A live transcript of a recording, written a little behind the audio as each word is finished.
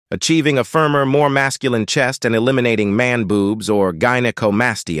Achieving a firmer, more masculine chest and eliminating man boobs, or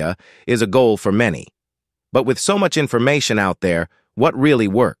gynecomastia, is a goal for many. But with so much information out there, what really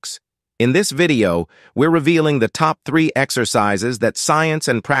works? In this video, we're revealing the top 3 exercises that science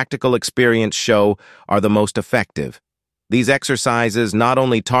and practical experience show are the most effective. These exercises not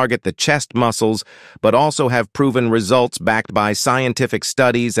only target the chest muscles, but also have proven results backed by scientific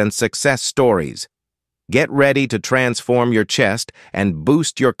studies and success stories. Get ready to transform your chest and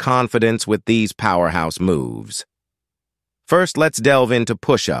boost your confidence with these powerhouse moves. First, let's delve into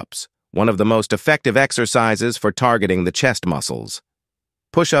push-ups, one of the most effective exercises for targeting the chest muscles.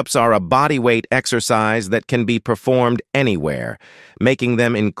 Push-ups are a bodyweight exercise that can be performed anywhere, making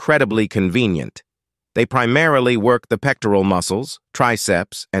them incredibly convenient. They primarily work the pectoral muscles,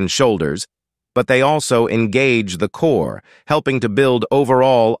 triceps, and shoulders, but they also engage the core, helping to build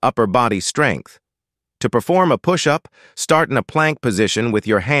overall upper body strength. To perform a push-up, start in a plank position with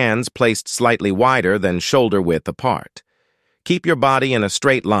your hands placed slightly wider than shoulder width apart. Keep your body in a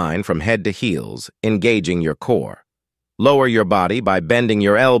straight line from head to heels, engaging your core. Lower your body by bending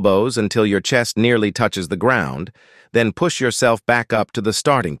your elbows until your chest nearly touches the ground, then push yourself back up to the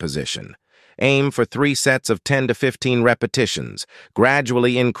starting position. Aim for 3 sets of 10 to 15 repetitions,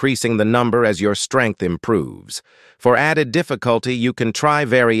 gradually increasing the number as your strength improves. For added difficulty, you can try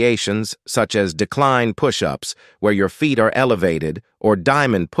variations such as decline push-ups, where your feet are elevated, or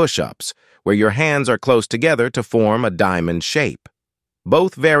diamond push-ups, where your hands are close together to form a diamond shape.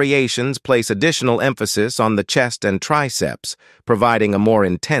 Both variations place additional emphasis on the chest and triceps, providing a more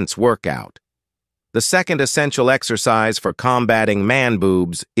intense workout. The second essential exercise for combating man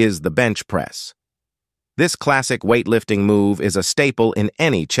boobs is the bench press. This classic weightlifting move is a staple in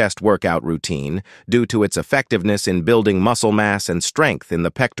any chest workout routine due to its effectiveness in building muscle mass and strength in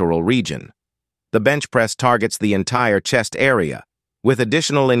the pectoral region. The bench press targets the entire chest area, with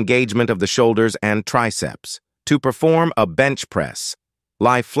additional engagement of the shoulders and triceps. To perform a bench press,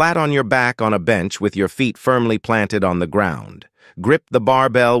 lie flat on your back on a bench with your feet firmly planted on the ground. Grip the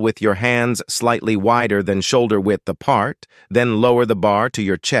barbell with your hands slightly wider than shoulder width apart, then lower the bar to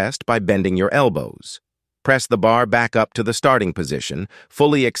your chest by bending your elbows. Press the bar back up to the starting position,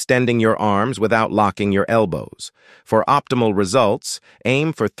 fully extending your arms without locking your elbows. For optimal results,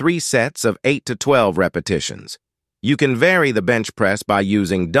 aim for 3 sets of 8 to 12 repetitions. You can vary the bench press by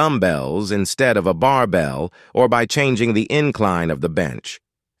using dumbbells instead of a barbell or by changing the incline of the bench.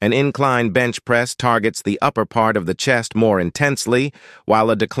 An incline bench press targets the upper part of the chest more intensely,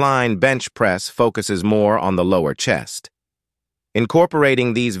 while a decline bench press focuses more on the lower chest.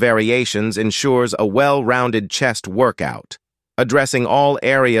 Incorporating these variations ensures a well-rounded chest workout, addressing all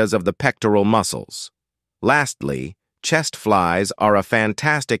areas of the pectoral muscles. Lastly, chest flies are a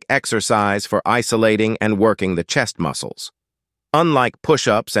fantastic exercise for isolating and working the chest muscles. Unlike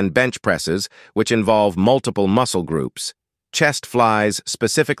push-ups and bench presses, which involve multiple muscle groups, chest flies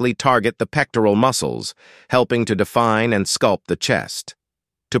specifically target the pectoral muscles, helping to define and sculpt the chest.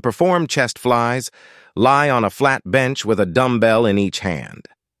 To perform chest flies, lie on a flat bench with a dumbbell in each hand.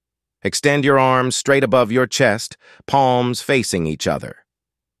 Extend your arms straight above your chest, palms facing each other.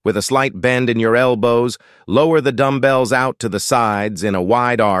 With a slight bend in your elbows, lower the dumbbells out to the sides in a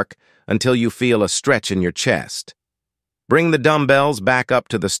wide arc until you feel a stretch in your chest. Bring the dumbbells back up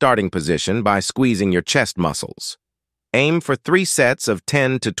to the starting position by squeezing your chest muscles. Aim for 3 sets of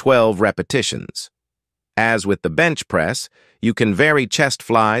 10 to 12 repetitions. As with the bench press, you can vary chest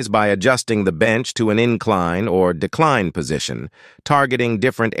flies by adjusting the bench to an incline or decline position, targeting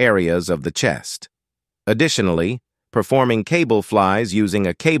different areas of the chest. Additionally, performing cable flies using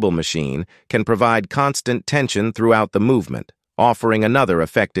a cable machine can provide constant tension throughout the movement, offering another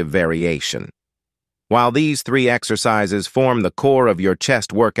effective variation. While these 3 exercises form the core of your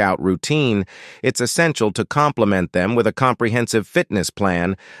chest workout routine, it's essential to complement them with a comprehensive fitness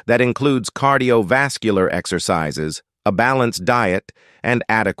plan that includes cardiovascular exercises, a balanced diet, and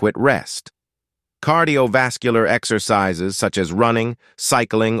adequate rest. Cardiovascular exercises such as running,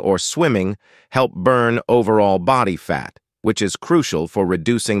 cycling, or swimming help burn overall body fat, which is crucial for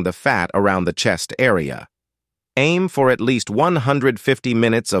reducing the fat around the chest area. Aim for at least 150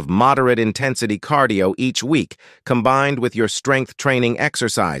 minutes of moderate intensity cardio each week, combined with your strength training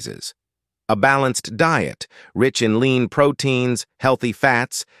exercises. A balanced diet, rich in lean proteins, healthy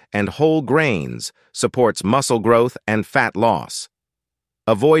fats, and whole grains, supports muscle growth and fat loss.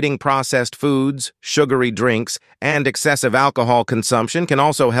 Avoiding processed foods, sugary drinks, and excessive alcohol consumption can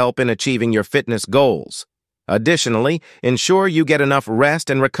also help in achieving your fitness goals. Additionally, ensure you get enough rest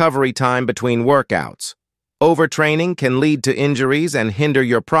and recovery time between workouts. Overtraining can lead to injuries and hinder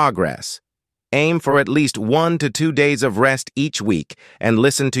your progress. Aim for at least 1 to 2 days of rest each week and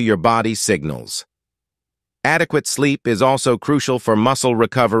listen to your body's signals. Adequate sleep is also crucial for muscle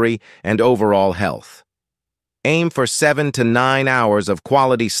recovery and overall health. Aim for 7 to 9 hours of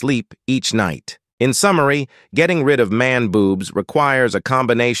quality sleep each night. In summary, getting rid of man boobs requires a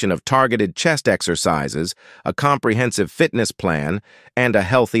combination of targeted chest exercises, a comprehensive fitness plan, and a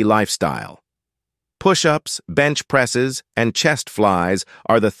healthy lifestyle. Push-ups, bench presses, and chest flies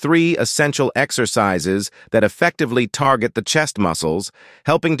are the 3 essential exercises that effectively target the chest muscles,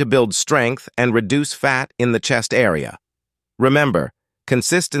 helping to build strength and reduce fat in the chest area. Remember,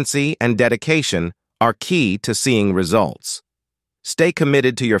 consistency and dedication are key to seeing results. Stay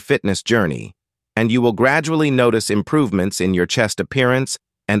committed to your fitness journey, and you will gradually notice improvements in your chest appearance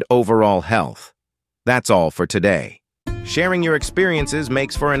and overall health. That's all for today. Sharing your experiences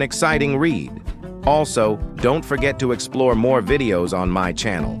makes for an exciting read. Also, don't forget to explore more videos on my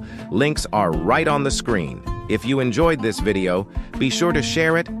channel. Links are right on the screen. If you enjoyed this video, be sure to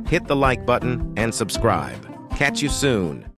share it, hit the like button, and subscribe. Catch you soon.